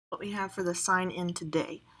what we have for the sign in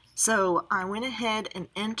today. So I went ahead and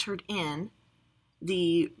entered in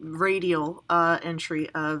the radial entry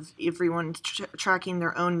of everyone tracking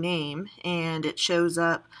their own name, and it shows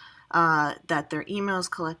up that their email is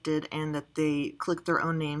collected and that they click their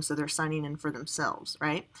own name, so they're signing in for themselves,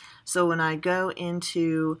 right? So when I go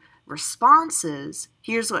into responses,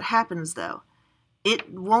 here's what happens though.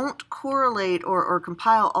 It won't correlate or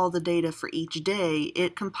compile all the data for each day.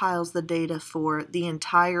 It compiles the data for the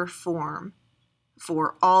entire form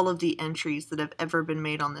for all of the entries that have ever been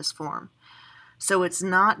made on this form. So it's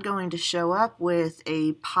not going to show up with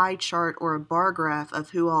a pie chart or a bar graph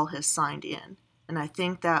of who all has signed in. And I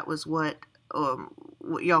think that was what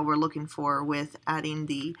y'all were looking for with adding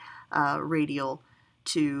the radial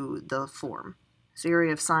to the form. So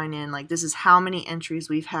area of sign in, like this is how many entries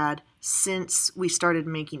we've had since we started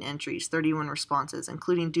making entries, 31 responses,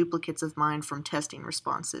 including duplicates of mine from testing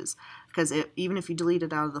responses. Because even if you delete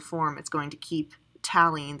it out of the form, it's going to keep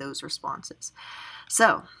tallying those responses.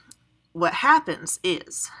 So what happens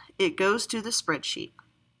is it goes to the spreadsheet.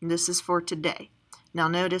 This is for today. Now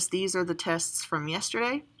notice these are the tests from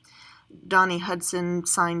yesterday. Donnie Hudson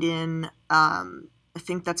signed in, I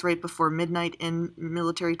think that's right before midnight in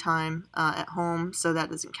military time at home, so that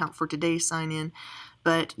doesn't count for today's sign in.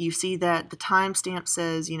 But you see that the timestamp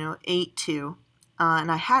says, 8/2,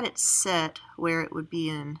 and I had it set where it would be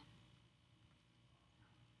in.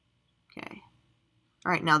 Okay.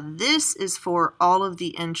 All right, now this is for all of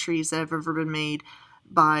the entries that have ever been made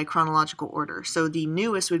by chronological order. So the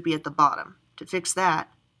newest would be at the bottom. To fix that,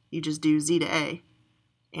 you just do Z to A,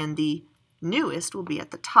 and the newest will be at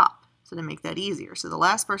the top. So to make that easier. So the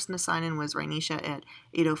last person to sign in was Rainisha at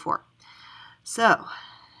 8:04. So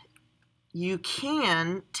you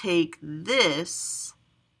can take this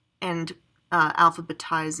and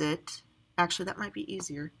alphabetize it. Actually, that might be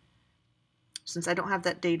easier, since I don't have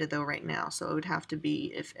that data though right now. So it would have to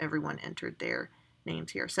be if everyone entered their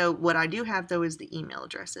names here. So what I do have though is the email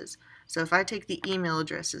addresses. So if I take the email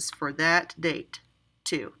addresses for that date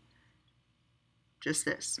too, just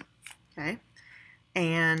this, okay,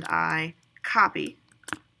 and I copy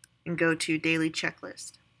and go to daily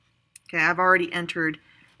checklist. Okay, I've already entered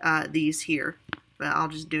these here, but I'll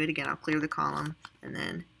just do it again. I'll clear the column and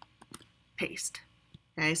then paste.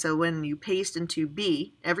 Okay, so when you paste into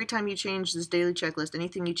B, every time you change this daily checklist,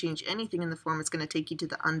 anything you change anything in the form, it's going to take you to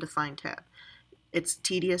the undefined tab. It's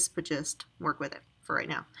tedious, but just work with it for right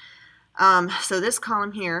now. So this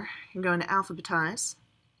column here, I'm going to alphabetize.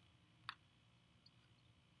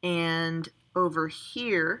 And over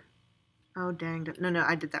here, oh dang, no,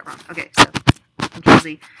 I did that wrong. Okay, so Control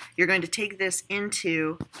Z. You're going to take this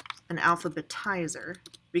into an alphabetizer,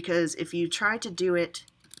 because if you try to do it,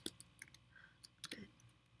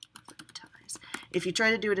 if you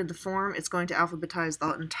try to do it in the form, it's going to alphabetize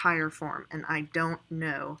the entire form, and I don't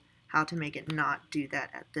know how to make it not do that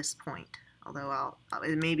at this point. Although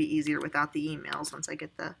it may be easier without the emails once I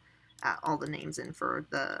get the all the names in for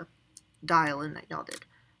the dial-in that y'all did.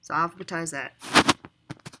 So alphabetize that.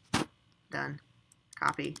 Done.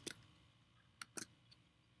 Copy.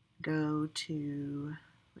 Go to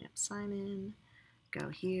sign in. Go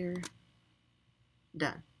here.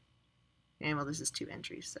 Done. Okay, well this is 2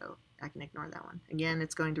 entries, so I can ignore that one. Again,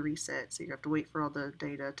 it's going to reset, so you have to wait for all the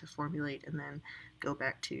data to formulate and then go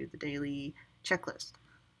back to the daily checklist.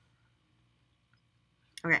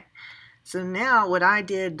 Okay. So now what I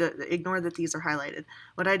did, ignore that these are highlighted,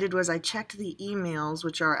 what I did was I checked the emails,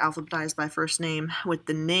 which are alphabetized by first name, with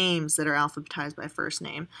the names that are alphabetized by first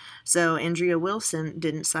name. So Andrea Wilson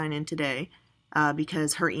didn't sign in today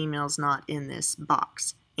because her email's not in this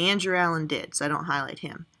box. Andrew Allen did, so I don't highlight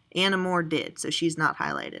him. Anna Moore did, so she's not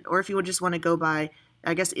highlighted. Or if you would just want to go by,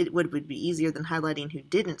 I guess it would be easier than highlighting who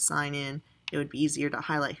didn't sign in. It would be easier to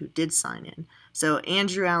highlight who did sign in. So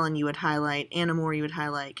Andrew Allen you would highlight, Anna Moore you would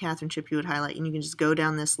highlight, Catherine Chip you would highlight, and you can just go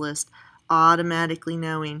down this list automatically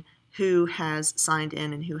knowing who has signed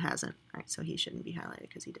in and who hasn't. All right, so he shouldn't be highlighted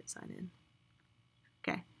because he did sign in.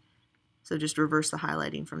 Okay, so just reverse the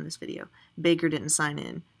highlighting from this video. Baker didn't sign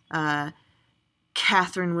in.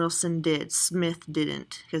 Catherine Wilson did. Smith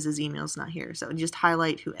didn't because his email's not here. So just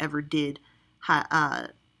highlight whoever did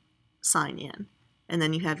sign in. And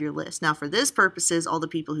then you have your list. Now for this purposes, all the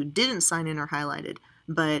people who didn't sign in are highlighted,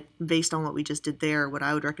 but based on what we just did there, what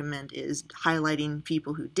I would recommend is highlighting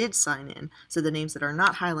people who did sign in. So the names that are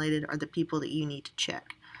not highlighted are the people that you need to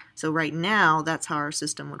check. So right now, that's how our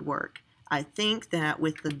system would work. I think that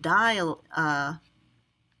with the dial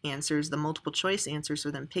answers, the multiple choice answers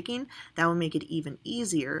for them picking, that will make it even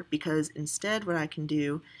easier, because instead what I can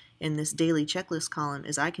do in this daily checklist column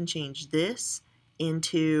is I can change this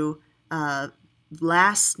into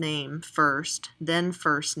last name first, then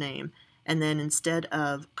first name, and then instead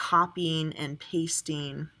of copying and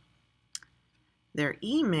pasting their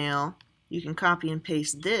email, you can copy and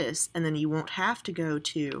paste this, and then you won't have to go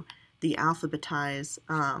to the Alphabetize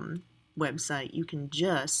website. You can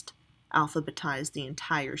just alphabetize the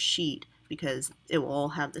entire sheet because it will all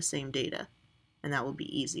have the same data, and that will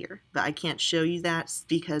be easier. But I can't show you that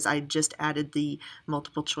because I just added the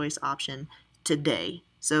multiple choice option today.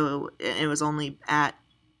 So it was only at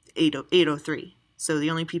 8:03. So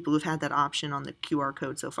the only people who've had that option on the QR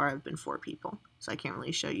code so far have been 4 people. So I can't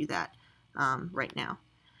really show you that right now.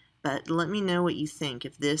 But let me know what you think,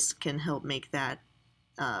 if this can help make that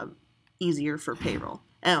easier for payroll.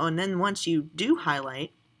 Oh, and then once you do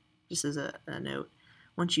highlight, just as a note,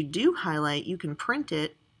 once you do highlight, you can print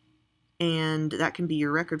it, and that can be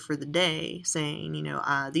your record for the day, saying, you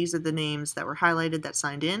know, these are the names that were highlighted that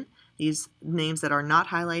signed in. These names that are not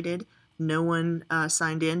highlighted, no one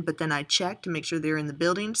signed in, but then I checked to make sure they're in the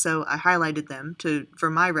building, so I highlighted them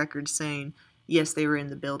for my record saying, yes, they were in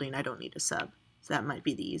the building, I don't need a sub. So that might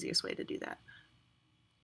be the easiest way to do that.